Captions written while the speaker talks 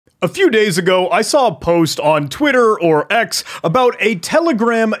A few days ago, I saw a post on Twitter or X about a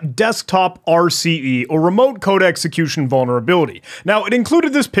Telegram desktop RCE or remote code execution vulnerability. Now, it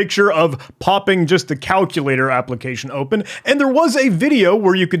included this picture of popping just the calculator application open, and there was a video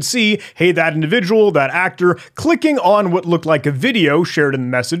where you could see, hey, that individual, that actor, clicking on what looked like a video shared in the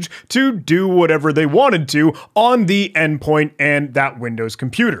message to do whatever they wanted to on the endpoint and that Windows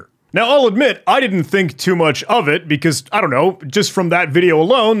computer. Now, I'll admit, I didn't think too much of it because, I don't know, just from that video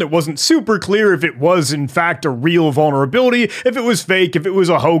alone, it wasn't super clear if it was in fact a real vulnerability, if it was fake, if it was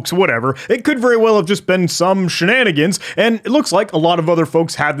a hoax, whatever. It could very well have just been some shenanigans, and it looks like a lot of other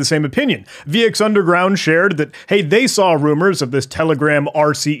folks had the same opinion. VX Underground shared that, hey, they saw rumors of this Telegram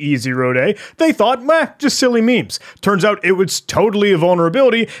RCE 0-day. They thought, meh, just silly memes. Turns out it was totally a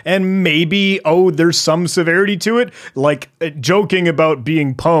vulnerability, and maybe, oh, there's some severity to it, like joking about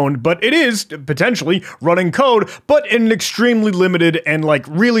being pwned, but it is potentially running code, but in extremely limited and like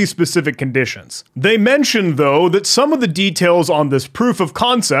really specific conditions. They mentioned though that some of the details on this proof of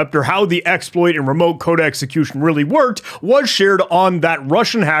concept or how the exploit and remote code execution really worked was shared on that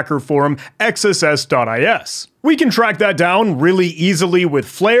Russian hacker forum xss.is. We can track that down really easily with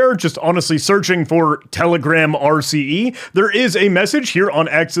Flare, just honestly searching for Telegram RCE. There is a message here on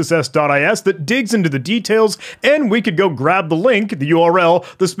xss.is that digs into the details, and we could go grab the link, the URL,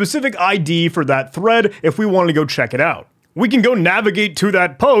 the specific ID for that thread if we wanted to go check it out. We can go navigate to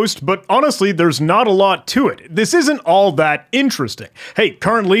that post, but honestly, there's not a lot to it. This isn't all that interesting. Hey,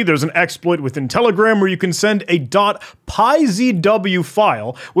 currently there's an exploit within Telegram where you can send a .pyzw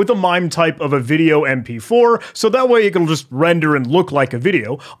file with a MIME type of a video MP4, so that way it'll just render and look like a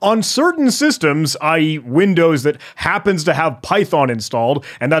video. On certain systems, i.e. Windows that happens to have Python installed,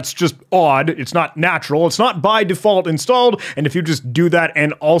 and that's just odd, it's not natural, it's not by default installed, and if you just do that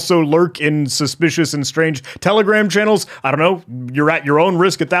and also lurk in suspicious and strange Telegram channels, I don't know, you're at your own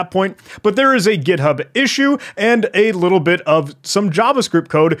risk at that point, but there is a GitHub issue and a little bit of some JavaScript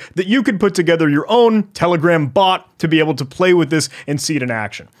code that you could put together your own Telegram bot to be able to play with this and see it in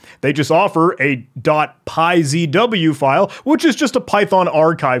action. They just offer a .pyzw file, which is just a Python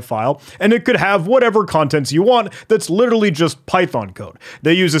archive file, and it could have whatever contents you want that's literally just Python code.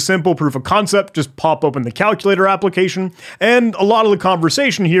 They use a simple proof of concept, just pop open the calculator application, and a lot of the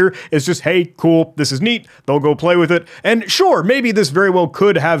conversation here is just, hey, cool, this is neat, they'll go play with it. And sure, maybe this very well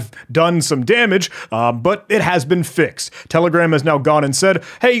could have done some damage, but it has been fixed. Telegram has now gone and said,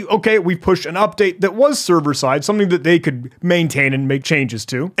 hey, okay, we've pushed an update that was server-side, something that they could maintain and make changes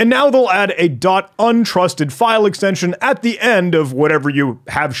to. And now they'll add a .untrusted file extension at the end of whatever you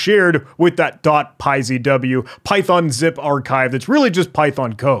have shared with that .pyzw Python zip archive that's really just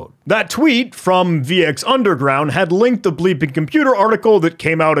Python code. That tweet from VX Underground had linked the Bleeping Computer article that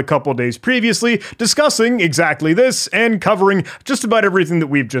came out a couple days previously discussing exactly this and covering just about everything that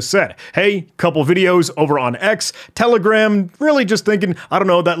we've just said. Hey, couple videos over on X, Telegram, really just thinking, I don't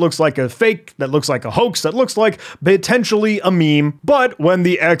know, that looks like a fake, that looks like a hoax, that looks like potentially a meme. But when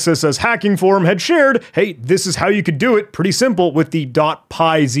the XSS hacking forum had shared, hey, this is how you could do it, pretty simple with the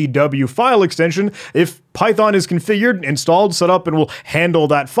 .pyzw file extension. If Python is configured, installed, set up, and will handle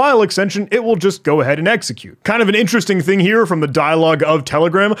that file extension, it will just go ahead and execute. Kind of an interesting thing here from the dialogue of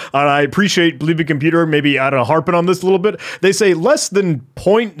Telegram, and I appreciate Bleeping Computer maybe, I don't know, harping on this a little bit. They say less than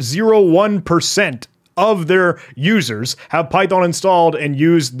 0.01% of their users have Python installed and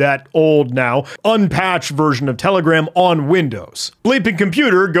use that old now unpatched version of Telegram on Windows. Bleeping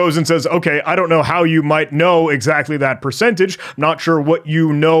Computer goes and says, okay, I don't know how you might know exactly that percentage. Not sure what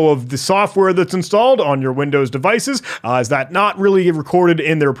you know of the software that's installed on your Windows devices. Is that not really recorded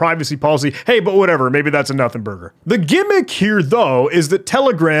in their privacy policy? Hey, but whatever, maybe that's a nothing burger. The gimmick here though is that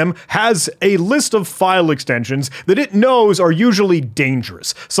Telegram has a list of file extensions that it knows are usually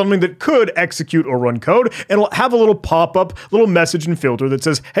dangerous, something that could execute or run code, and it'll have a little pop-up, little message and filter that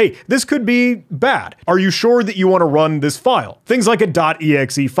says, hey, this could be bad. Are you sure that you want to run this file? Things like a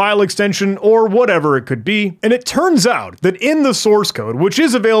 .exe file extension or whatever it could be. And it turns out that in the source code, which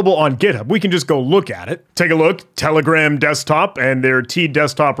is available on GitHub, we can just go look at it. Take a look, Telegram desktop and their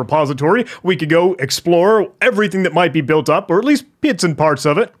T-desktop repository. We could go explore everything that might be built up, or at least bits and parts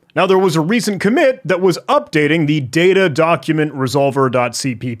of it. Now, there was a recent commit that was updating the data document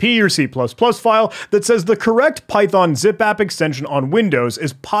resolver.cpp or C++ file that says the correct Python zip app extension on Windows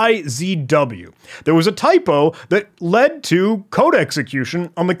is pyzw. There was a typo that led to code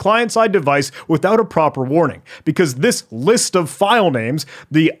execution on the client-side device without a proper warning, because this list of file names,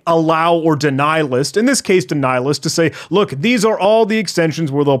 the allow or deny list, in this case deny list, to say, look, these are all the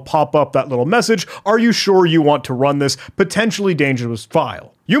extensions where they'll pop up that little message. Are you sure you want to run this potentially dangerous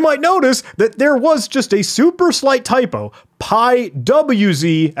file? you might notice that there was just a super slight typo, pi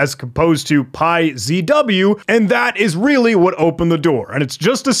WZ as opposed to pi ZW, and that is really what opened the door. And it's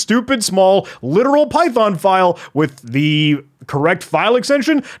just a stupid small literal Python file with the correct file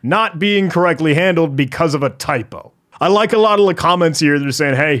extension not being correctly handled because of a typo. I like a lot of the comments here that are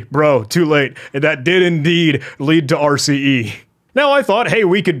saying, hey, bro, too late. That did indeed lead to RCE. Now I thought, hey,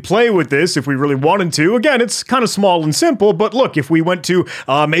 we could play with this if we really wanted to. Again, it's kind of small and simple, but look, if we went to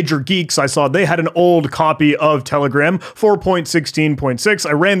Major Geeks, I saw they had an old copy of Telegram, 4.16.6.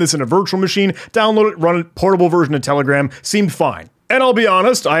 I ran this in a virtual machine, downloaded it, run a portable version of Telegram, seemed fine. And I'll be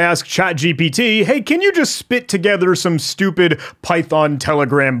honest, I asked ChatGPT, hey, can you just spit together some stupid Python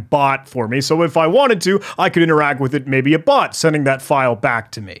Telegram bot for me? So if I wanted to, I could interact with it, maybe a bot, sending that file back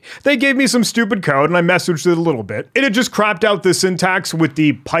to me. They gave me some stupid code and I messaged it a little bit. It had just crapped out the syntax with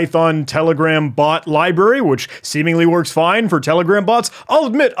the Python Telegram bot library, which seemingly works fine for Telegram bots. I'll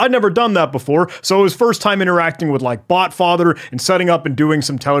admit, I'd never done that before, so it was first time interacting with like Botfather and setting up and doing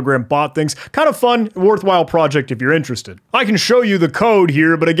some Telegram bot things. Kind of fun, worthwhile project if you're interested. I can show you the code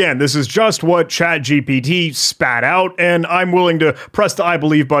here, but again, this is just what ChatGPT spat out, and I'm willing to press the I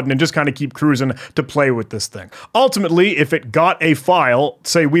believe button and just kind of keep cruising to play with this thing. Ultimately, if it got a file,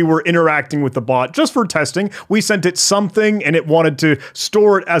 say we were interacting with the bot just for testing, we sent it something and it wanted to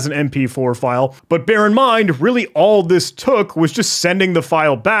store it as an MP4 file, but bear in mind, really all this took was just sending the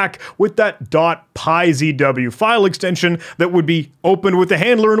file back with that .pyzw file extension that would be opened with the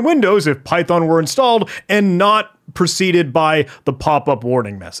handler in Windows if Python were installed and not preceded by the pop-up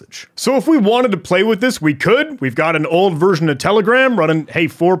warning message. So if we wanted to play with this, we could. We've got an old version of Telegram running, hey,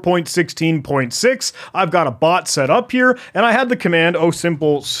 4.16.6. I've got a bot set up here, and I had the command,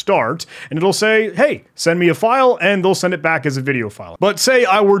 simple start, and it'll say, hey, send me a file, and they'll send it back as a video file. But say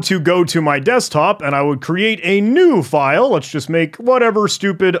I were to go to my desktop, and I would create a new file. Let's just make whatever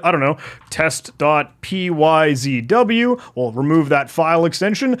stupid, I don't know, test.pyzw. We'll remove that file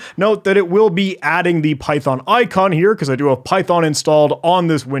extension. Note that it will be adding the Python icon here because I do have Python installed on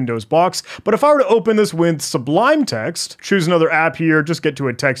this Windows box. But if I were to open this with Sublime Text, choose another app here, just get to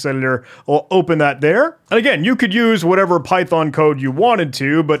a text editor, I'll open that there. And again, you could use whatever Python code you wanted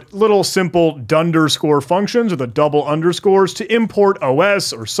to, but little simple dunderscore functions or the double underscores to import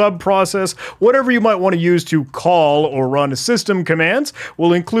OS or subprocess, whatever you might want to use to call or run system commands,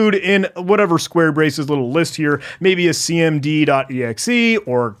 will include in whatever square braces little list here, maybe a cmd.exe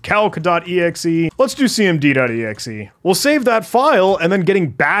or calc.exe. Let's do cmd.exe. We'll save that file, and then getting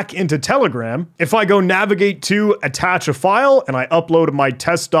back into Telegram, if I go navigate to attach a file and I upload my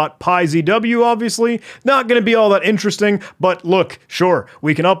test.pyzw, obviously, not going to be all that interesting, but look, sure,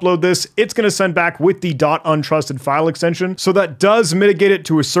 we can upload this. It's going to send back with the .untrusted file extension, so that does mitigate it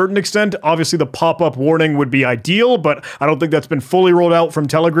to a certain extent. Obviously, the pop-up warning would be ideal, but I don't think that's been fully rolled out from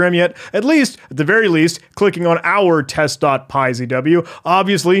Telegram yet. At the very least, clicking on our test.pyzw,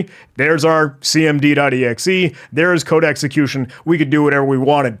 obviously, there's our cmd.exe, there's code execution. We could do whatever we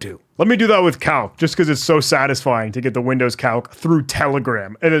wanted to. Let me do that with calc, just because it's so satisfying to get the Windows calc through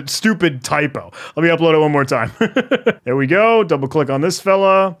Telegram. And a stupid typo. Let me upload it one more time. There we go. Double click on this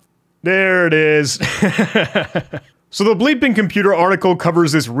fella. There it is. So the Bleeping Computer article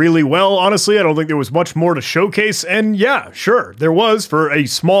covers this really well. Honestly, I don't think there was much more to showcase, and yeah, sure, there was, for a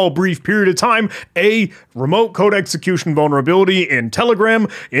small brief period of time, a remote code execution vulnerability in Telegram,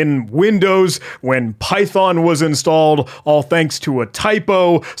 in Windows, when Python was installed, all thanks to a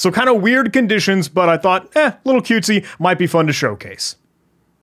typo. So kind of weird conditions, but I thought, little cutesy, might be fun to showcase.